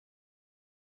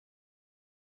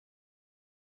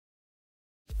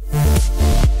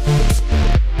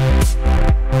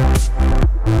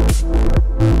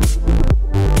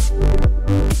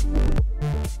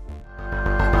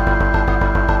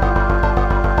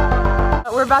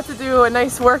about to do a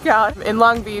nice workout in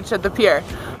Long Beach at the pier.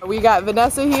 We got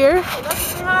Vanessa here,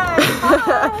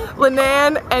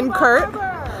 Linan and Kurt,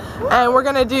 and we're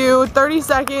gonna do 30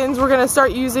 seconds. We're gonna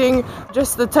start using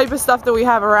just the type of stuff that we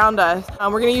have around us.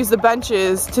 We're gonna use the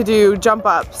benches to do jump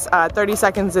ups, 30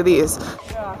 seconds of these.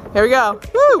 Here we go.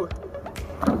 Woo!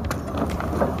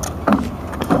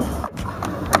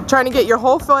 Trying to get your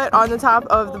whole foot on the top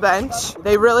of the bench.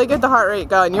 They really get the heart rate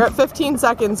going. You're at 15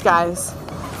 seconds, guys.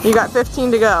 You got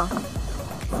 15 to go.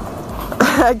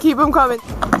 Keep them coming.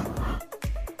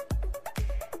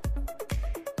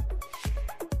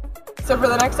 So for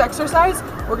the next exercise,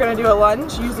 we're gonna do a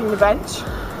lunge using the bench.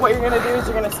 What you're gonna do is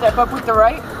you're gonna step up with the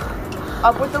right,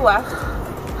 up with the left,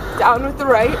 down with the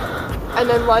right, and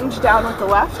then lunge down with the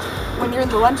left. When you're in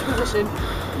the lunge position,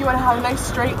 you wanna have a nice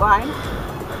straight line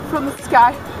from the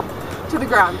sky to the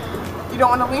ground. You don't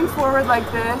wanna lean forward like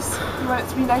this. You want it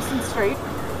to be nice and straight.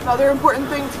 Another important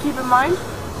thing to keep in mind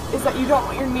is that you don't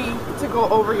want your knee to go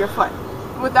over your foot.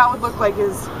 What that would look like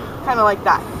is kind of like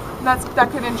that. And that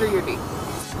could injure your knee.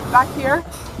 Back here,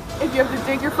 if you have to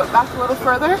dig your foot back a little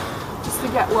further just to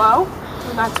get low,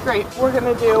 then that's great. We're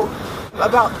gonna do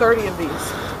about 30 of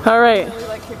these. All right. Really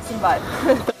like kick some butt.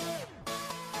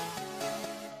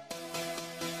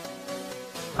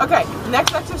 Okay,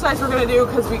 next exercise we're gonna do,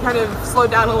 because we kind of slowed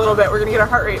down a little bit, we're gonna get our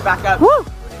heart rate back up. Woo! We're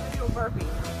gonna do a burpee.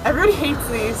 Everybody hates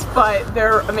these, but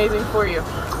they're amazing for you.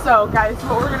 So guys,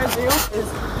 what we're gonna do is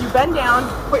you bend down,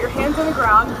 put your hands on the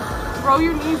ground, throw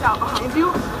your knees out behind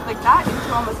you, like that,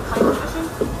 into almost a plank position,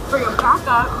 bring them back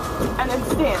up, and then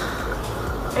stand.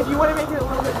 If you want to make it a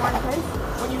little bit more intense,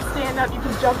 when you stand up, you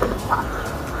can jump to the top.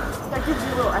 That gives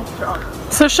you a little extra arm.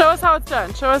 So show us how it's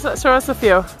done. Show us a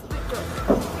few.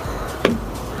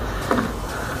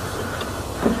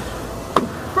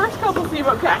 First couple seem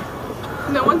okay.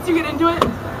 And then once you get into it,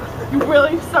 you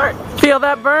really start. Feel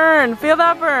that burn. Feel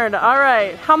that burn. All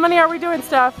right. How many are we doing,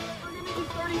 Steph? We're going to do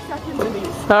 30 seconds of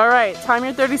these. All right. Time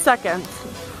your 30 seconds.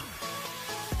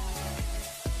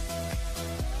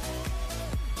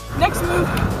 Next move,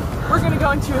 we're going to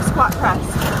go into a squat press.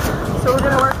 So we're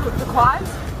going to work with the quads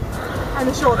and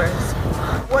the shoulders.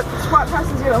 What the squat press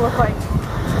is going to look like.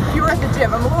 If you were at the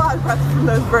gym, I'm a little out of breath from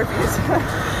those burpees.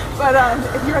 But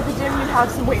if you're at the gym, you'd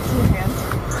have some weights in your hands.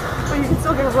 But you can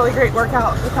still get a really great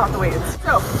workout without the weights.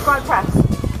 So, squat press.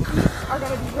 Feet are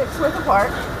going to be hips width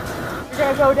apart.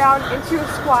 You're going to go down into a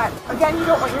squat. Again, you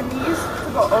don't want your knees to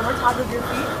go over top of your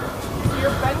feet. So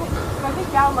you're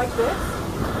bending down like this.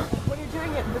 When you're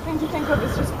doing it, the thing to think of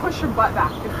is just push your butt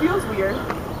back. It feels weird.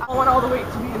 I want all the weight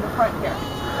to be in the front here.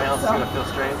 Now it's going to feel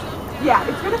strange? Yeah,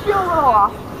 it's going to feel a little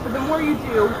off, but the more you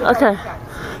do, the better it gets.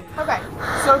 Okay,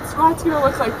 so squat's going to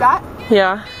look like that.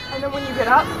 Yeah. And then when you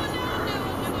get up,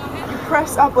 you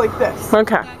press up like this.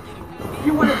 Okay.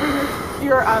 You want to bring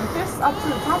your fists up to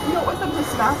the top. You don't want them to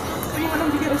smash, but you want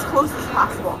them to get as close as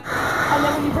possible. And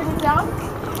then when you bring it down,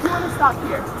 you want to stop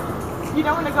here. You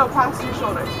don't want to go past your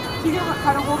shoulders. So you're going to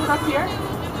kind of hold it up here,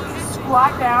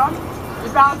 squat down.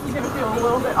 Your balance is going to feel a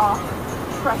little bit off.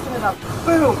 Pressing it up.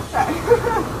 Boom. Okay.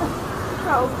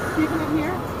 So keeping it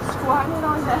here, squatting it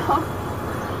on down,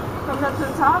 coming up to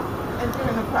the top, and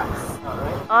doing the press.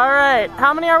 All right.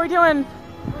 How many are we doing?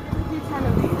 We're going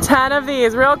to do 10 of these. 10 of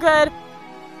these. Real good.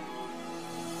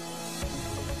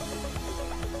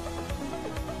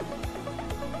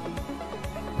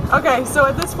 Okay, so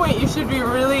at this point you should be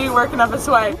really working up a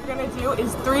sweat. What you're going to do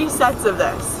is 3 sets of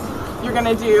this. You're going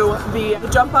to do the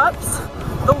jump ups,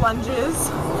 the lunges,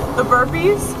 the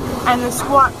burpees, and the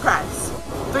squat press.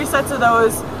 3 sets of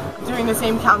those, doing the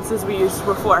same counts as we used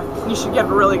before. You should get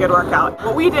a really good workout.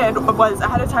 What we did was,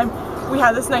 ahead of time, we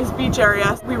had this nice beach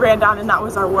area. We ran down and that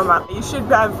was our warm-up. You should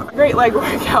have a great leg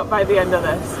workout by the end of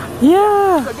this.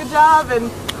 Yeah. So good job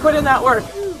and put in that work.